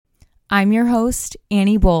I'm your host,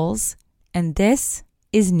 Annie Bowles, and this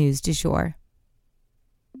is News du Jour.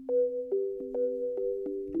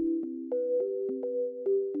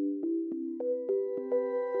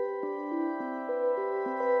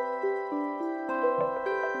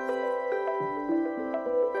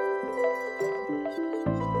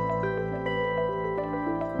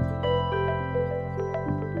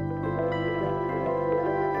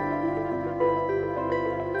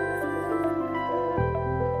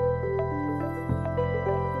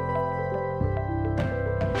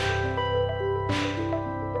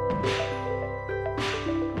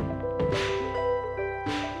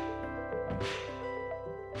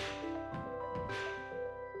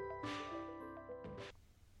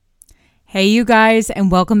 Hey, you guys, and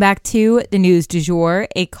welcome back to the News du Jour,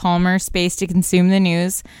 a calmer space to consume the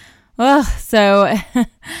news. So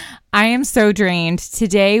I am so drained.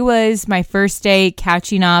 Today was my first day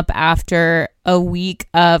catching up after a week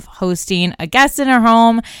of hosting a guest in our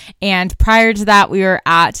home. And prior to that, we were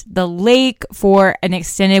at the lake for an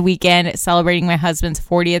extended weekend celebrating my husband's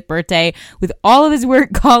 40th birthday with all of his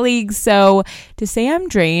work colleagues. So to say I'm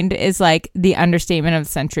drained is like the understatement of the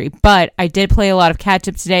century. But I did play a lot of catch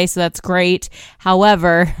up today, so that's great.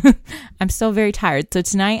 However, I'm still very tired. So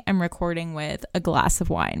tonight I'm recording with a glass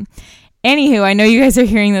of wine. Anywho, I know you guys are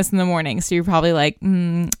hearing this in the morning, so you're probably like,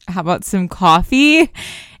 how about some coffee?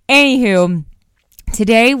 Anywho,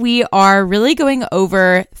 today we are really going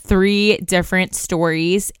over 3 different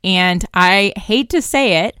stories, and I hate to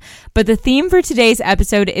say it, but the theme for today's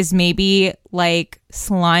episode is maybe like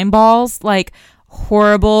slime balls, like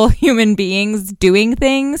horrible human beings doing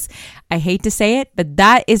things. I hate to say it, but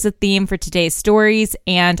that is the theme for today's stories,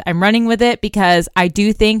 and I'm running with it because I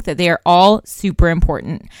do think that they are all super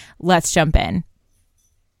important. Let's jump in.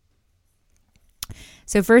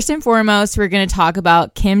 So first and foremost, we're going to talk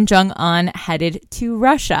about Kim Jong-un headed to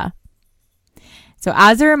Russia. So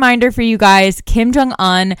as a reminder for you guys, Kim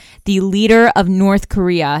Jong-un, the leader of North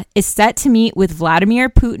Korea, is set to meet with Vladimir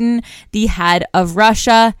Putin, the head of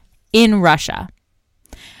Russia, in Russia.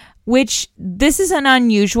 Which this is an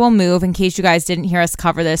unusual move in case you guys didn't hear us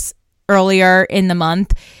cover this earlier in the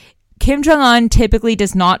month. Kim Jong-un typically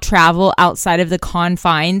does not travel outside of the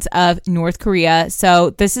confines of North Korea,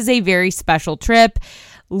 so this is a very special trip.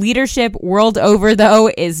 Leadership world over, though,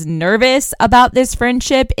 is nervous about this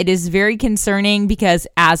friendship. It is very concerning because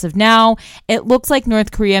as of now, it looks like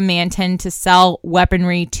North Korea may intend to sell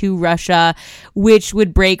weaponry to Russia, which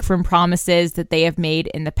would break from promises that they have made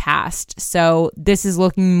in the past. So this is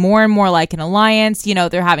looking more and more like an alliance. You know,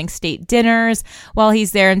 they're having state dinners while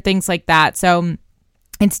he's there and things like that. So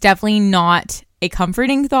it's definitely not a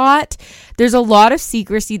comforting thought. There's a lot of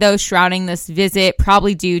secrecy, though, shrouding this visit,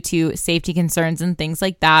 probably due to safety concerns and things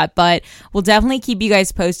like that. But we'll definitely keep you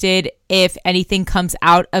guys posted if anything comes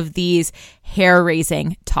out of these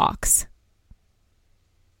hair-raising talks.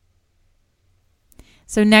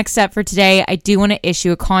 So next up for today, I do want to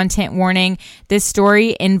issue a content warning. This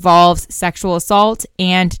story involves sexual assault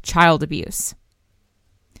and child abuse.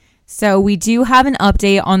 So we do have an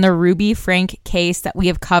update on the Ruby Frank case that we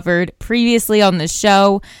have covered previously on the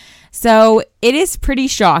show. So it is pretty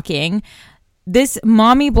shocking. This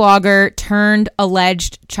mommy blogger turned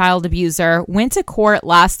alleged child abuser went to court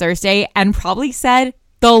last Thursday and probably said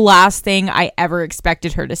the last thing I ever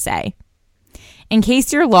expected her to say. In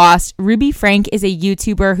case you're lost, Ruby Frank is a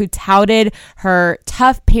YouTuber who touted her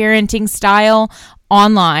tough parenting style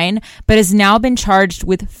online, but has now been charged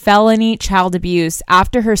with felony child abuse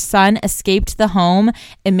after her son escaped the home,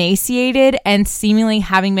 emaciated and seemingly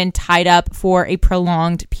having been tied up for a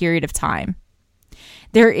prolonged period of time.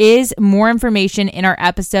 There is more information in our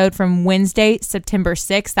episode from Wednesday, September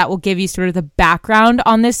 6th that will give you sort of the background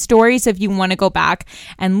on this story. So if you want to go back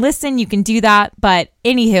and listen, you can do that. But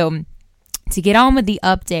anywho, to get on with the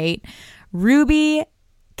update, Ruby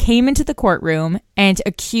came into the courtroom and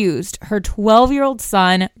accused her 12-year-old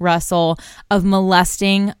son, Russell, of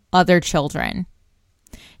molesting other children.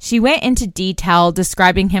 She went into detail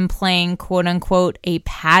describing him playing, quote unquote, a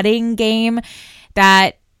padding game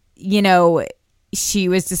that, you know, she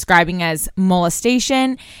was describing as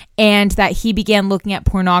molestation, and that he began looking at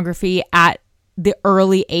pornography at the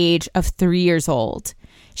early age of 3 years old.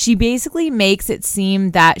 She basically makes it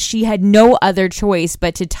seem that she had no other choice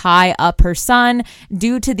but to tie up her son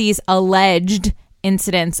due to these alleged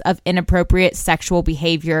incidents of inappropriate sexual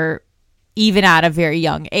behavior, even at a very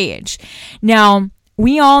young age. Now,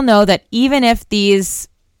 we all know that even if these,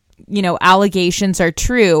 allegations are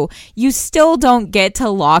true, you still don't get to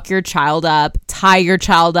lock your child up, tie your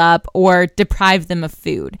child up, or deprive them of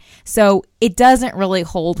food. So it doesn't really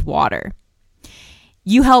hold water.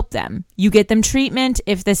 you help them. You get them treatment.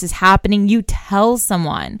 If this is happening, you tell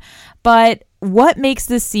someone. But what makes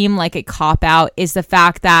this seem like a cop-out is the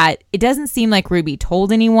fact that it doesn't seem like Ruby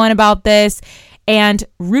told anyone about this. And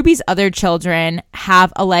Ruby's other children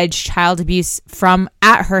have alleged child abuse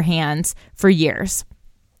at her hands for years.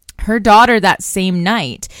 Her daughter that same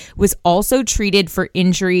night was also treated for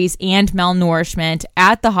injuries and malnourishment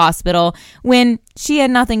at the hospital when she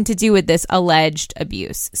had nothing to do with this alleged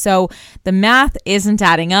abuse. So the math isn't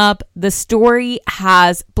adding up. The story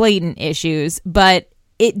has blatant issues, but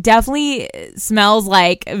it definitely smells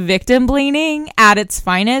like victim blaming at its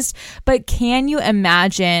finest. But can you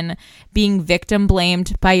imagine being victim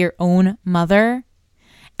blamed by your own mother?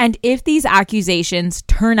 And if these accusations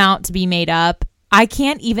turn out to be made up, I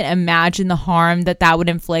can't even imagine the harm that would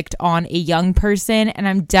inflict on a young person. And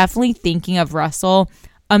I'm definitely thinking of Russell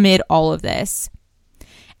amid all of this.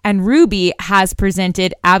 And Ruby has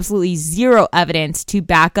presented absolutely zero evidence to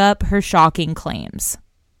back up her shocking claims.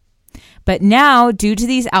 But now, due to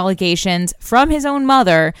these allegations from his own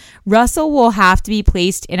mother, Russell will have to be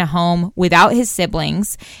placed in a home without his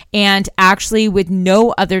siblings and actually with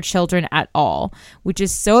no other children at all, which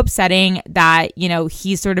is so upsetting that,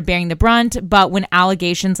 he's sort of bearing the brunt. But when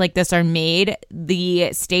allegations like this are made,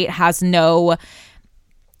 the state has no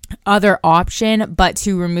other option but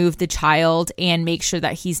to remove the child and make sure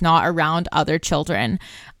that he's not around other children.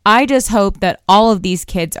 I just hope that all of these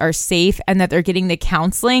kids are safe and that they're getting the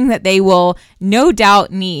counseling that they will no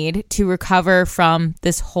doubt need to recover from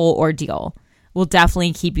this whole ordeal. We'll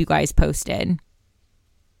definitely keep you guys posted.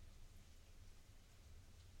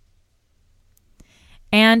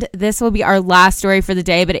 And this will be our last story for the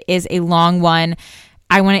day, but it is a long one.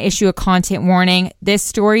 I want to issue a content warning. This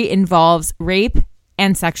story involves rape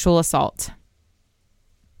and sexual assault.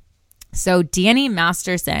 So Danny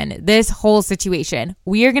Masterson, this whole situation,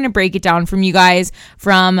 we are going to break it down from you guys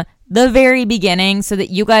from the very beginning so that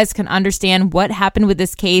you guys can understand what happened with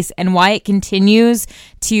this case and why it continues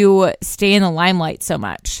to stay in the limelight so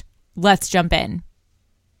much. Let's jump in.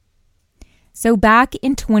 So back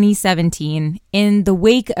in 2017, in the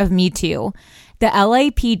wake of Me Too, the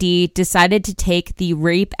LAPD decided to take the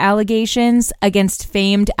rape allegations against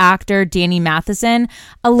famed actor Danny Matheson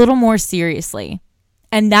a little more seriously.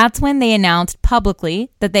 And that's when they announced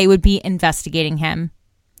publicly that they would be investigating him.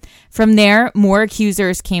 From there, more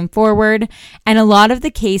accusers came forward, and a lot of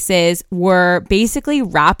the cases were basically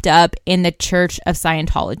wrapped up in the Church of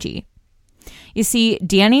Scientology. You see,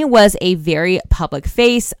 Danny was a very public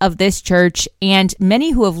face of this church, and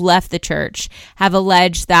many who have left the church have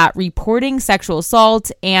alleged that reporting sexual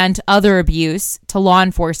assault and other abuse to law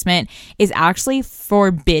enforcement is actually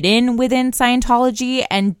forbidden within Scientology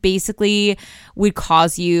and basically would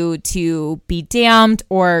cause you to be damned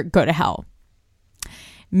or go to hell.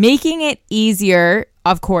 Making it easier,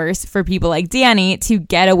 of course, for people like Danny to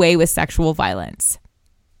get away with sexual violence.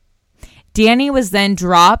 Danny was then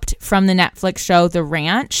dropped from the Netflix show The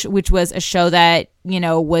Ranch, which was a show that,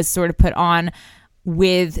 was sort of put on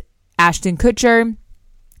with Ashton Kutcher.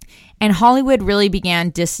 And Hollywood really began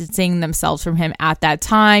distancing themselves from him at that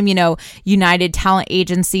time. United Talent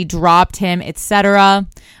Agency dropped him, etc.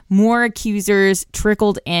 More accusers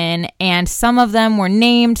trickled in, and some of them were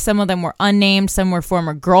named, some of them were unnamed, some were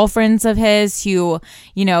former girlfriends of his who,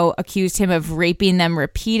 accused him of raping them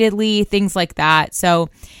repeatedly, things like that. So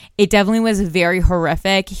it definitely was very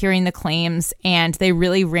horrific hearing the claims, and they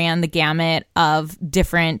really ran the gamut of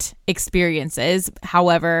different experiences.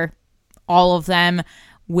 However, all of them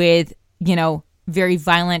with, very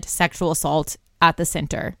violent sexual assault at the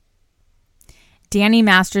center. Danny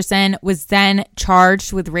Masterson was then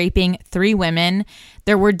charged with raping 3 women.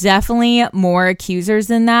 There were definitely more accusers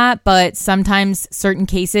than that, but sometimes certain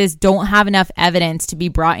cases don't have enough evidence to be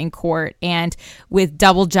brought in court. And with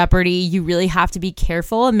double jeopardy, you really have to be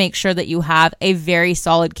careful and make sure that you have a very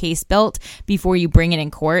solid case built before you bring it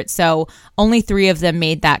in court. So only 3 of them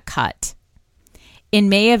made that cut. In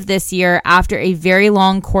May of this year, after a very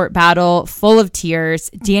long court battle full of tears,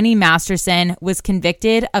 Danny Masterson was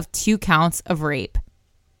convicted of 2 counts of rape.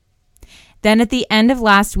 Then at the end of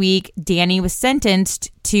last week, Danny was sentenced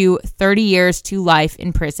to 30 years to life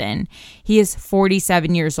in prison. He is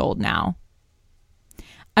 47 years old now.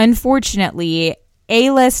 Unfortunately,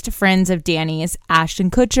 A-list friends of Danny's, Ashton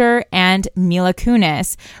Kutcher and Mila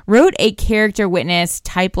Kunis, wrote a character witness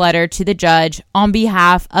type letter to the judge on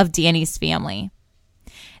behalf of Danny's family.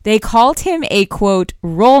 They called him a, quote,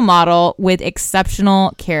 role model with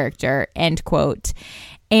exceptional character, end quote.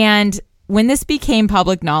 And when this became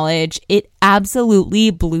public knowledge, it absolutely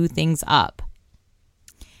blew things up.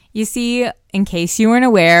 You see, in case you weren't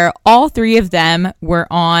aware, all three of them were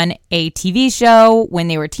on a TV show when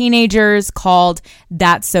they were teenagers called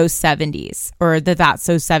That's So 70s, or the That's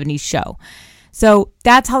So 70s show. So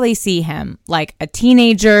that's how they see him, like a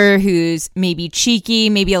teenager who's maybe cheeky,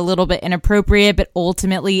 maybe a little bit inappropriate, but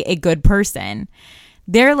ultimately a good person.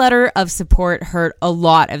 Their letter of support hurt a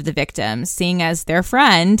lot of the victims, seeing as their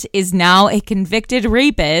friend is now a convicted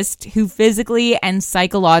rapist who physically and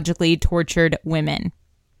psychologically tortured women.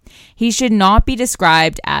 He should not be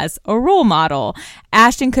described as a role model.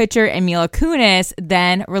 Ashton Kutcher and Mila Kunis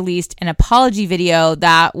then released an apology video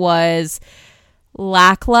that was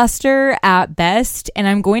lackluster at best, and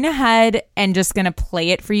I'm going ahead and just going to play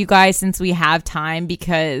it for you guys since we have time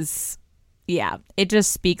because, yeah, it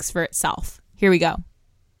just speaks for itself. Here we go.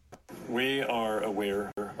 We are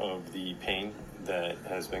aware of the pain that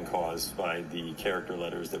has been caused by the character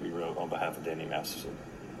letters that we wrote on behalf of Danny Masterson.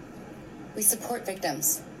 We support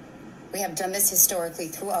victims. We have done this historically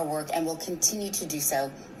through our work and will continue to do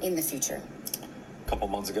so in the future. A couple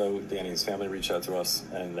months ago, Danny's family reached out to us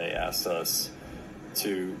and they asked us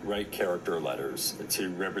to write character letters to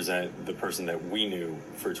represent the person that we knew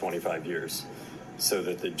for 25 years so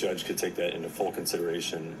that the judge could take that into full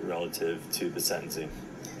consideration relative to the sentencing.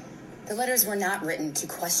 The letters were not written to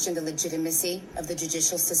question the legitimacy of the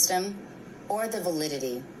judicial system or the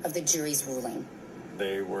validity of the jury's ruling.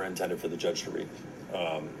 They were intended for the judge to read.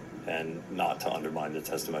 And not to undermine the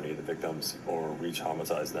testimony of the victims or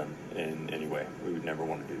re-traumatize them in any way. We would never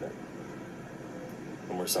want to do that.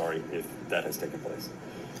 And we're sorry if that has taken place.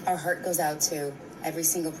 Our heart goes out to every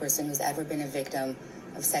single person who's ever been a victim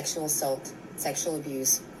of sexual assault, sexual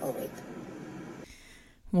abuse, or rape.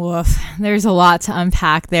 Woof, there's a lot to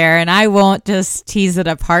unpack there, and I won't just tease it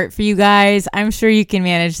apart for you guys. I'm sure you can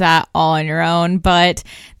manage that all on your own, but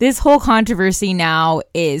this whole controversy now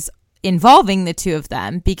is involving the two of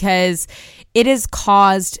them because it has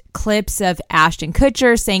caused clips of Ashton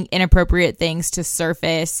Kutcher saying inappropriate things to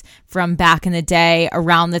surface from back in the day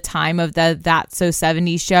around the time of the That's So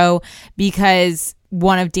 70s show because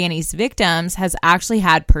one of Danny's victims has actually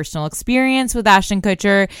had personal experience with Ashton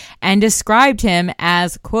Kutcher and described him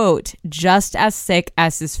as, quote, just as sick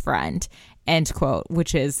as his friend, end quote,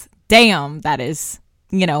 which is, damn, that is,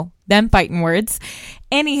 them fighting words.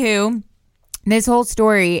 Anywho, this whole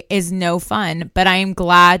story is no fun, but I am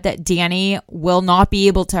glad that Danny will not be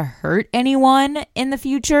able to hurt anyone in the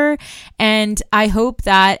future, and I hope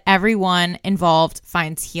that everyone involved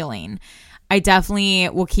finds healing. I definitely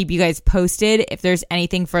will keep you guys posted if there's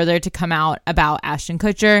anything further to come out about Ashton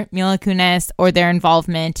Kutcher, Mila Kunis, or their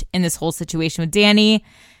involvement in this whole situation with Danny,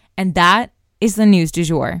 and that is the news du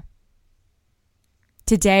jour.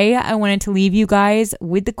 Today, I wanted to leave you guys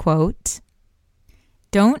with the quote,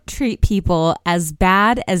 "Don't treat people as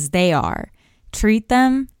bad as they are. Treat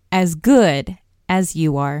them as good as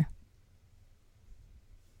you are."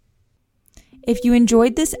 If you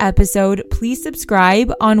enjoyed this episode, please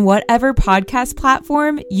subscribe on whatever podcast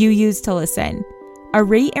platform you use to listen. A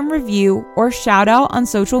rate and review or shout out on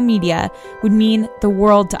social media would mean the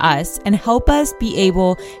world to us and help us be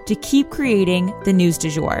able to keep creating the news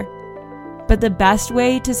du jour. But the best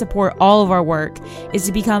way to support all of our work is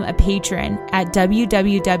to become a patron at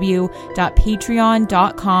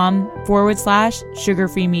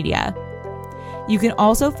www.patreon.com/sugarfreemedia. You can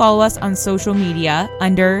also follow us on social media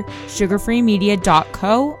under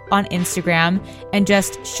sugarfreemedia.co on Instagram and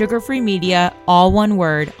just sugarfreemedia, all one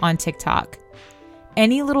word, on TikTok.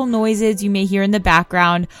 Any little noises you may hear in the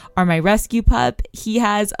background are my rescue pup. He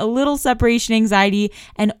has a little separation anxiety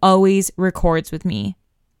and always records with me.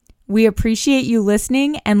 We appreciate you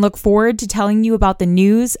listening and look forward to telling you about the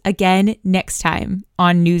news again next time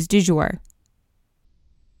on News du Jour.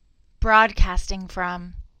 Broadcasting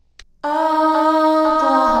from Oklahoma.